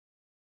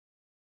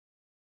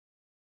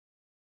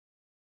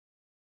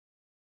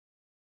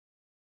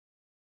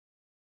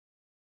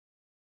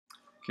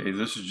Okay,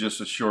 this is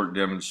just a short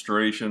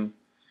demonstration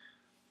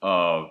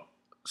of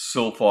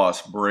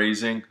sil-phos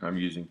brazing. I'm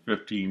using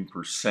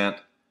 15%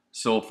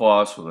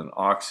 sil-phos with an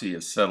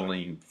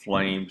oxyacetylene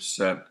flame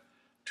set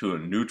to a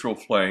neutral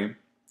flame.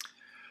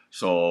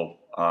 So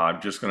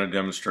I'm just going to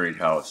demonstrate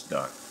how it's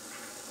done.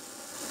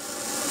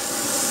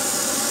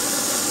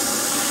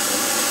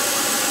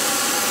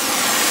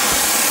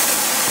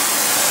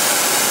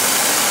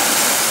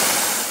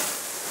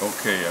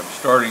 Okay, I'm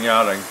starting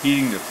out, I'm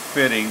heating the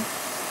fitting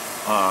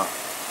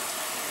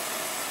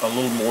a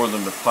little more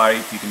than the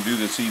pipe. You can do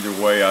this either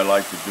way. I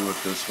like to do it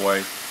this way.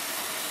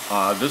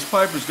 This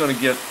pipe is going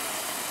to get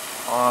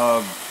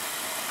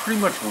pretty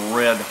much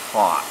red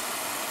hot,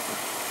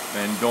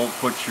 and don't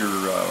put your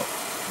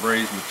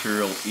braze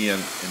material in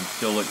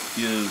until it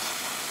is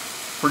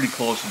pretty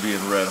close to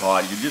being red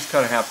hot. You just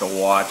kind of have to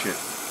watch it.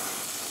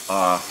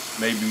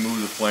 Maybe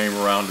move the flame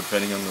around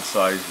depending on the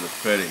size of the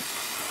fitting.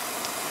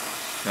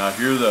 Now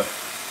here the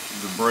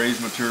braze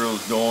material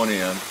is going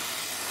in,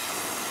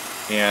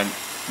 and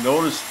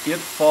notice it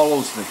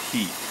follows the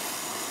heat.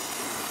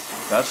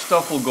 That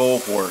stuff will go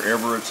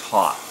wherever it's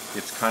hot.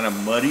 It's kind of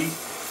muddy.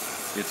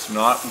 It's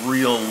not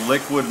real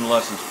liquid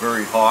unless it's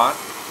very hot.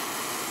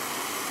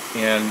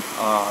 And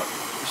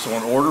so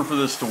in order for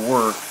this to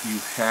work, you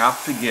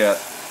have to get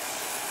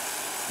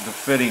the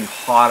fitting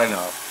hot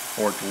enough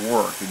for it to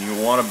work. And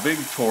you want a big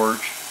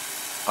torch.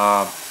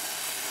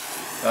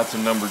 That's a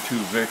number 2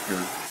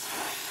 Victor.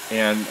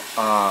 And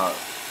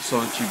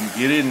so that you can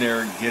get in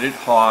there, get it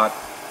hot,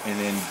 and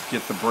then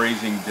get the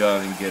brazing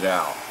done and get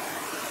out.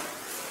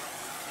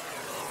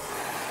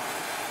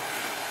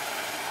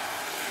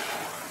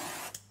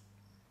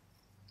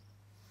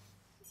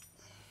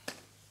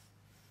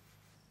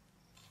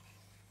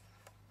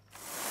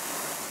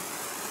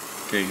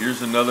 Okay,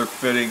 here's another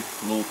fitting,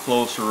 a little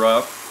closer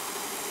up.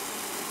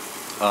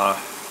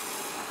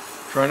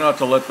 Try not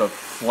to let the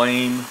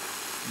flame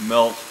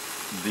melt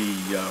the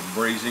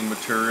brazing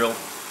material.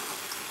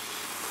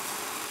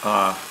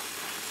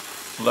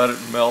 Let it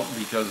melt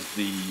because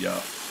the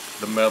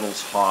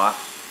metal's hot.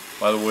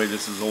 By the way,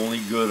 this is only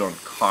good on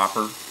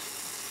copper.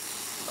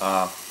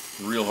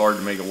 Real hard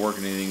to make it work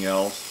in anything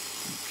else.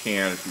 You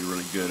can if you're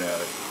really good at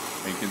it.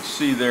 And you can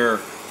see there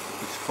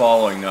it's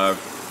following.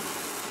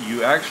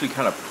 You actually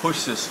kind of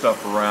push this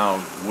stuff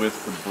around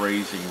with the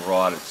brazing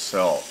rod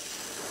itself.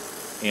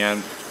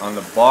 And on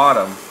the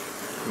bottom,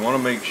 you want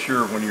to make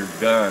sure when you're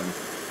done,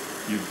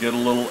 you get a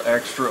little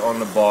extra on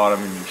the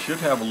bottom, and you should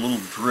have a little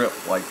drip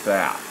like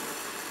that.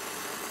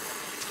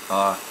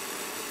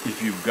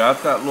 If you've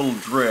got that little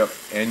drip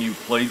and you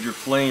played your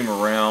flame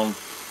around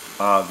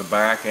the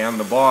back and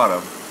the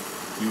bottom,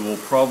 you will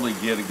probably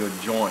get a good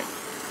joint.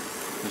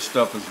 This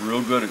stuff is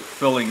real good at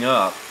filling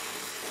up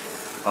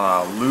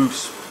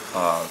loose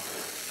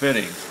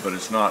fittings, but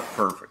it's not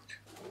perfect.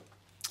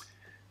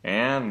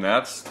 And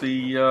that's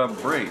the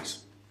braze.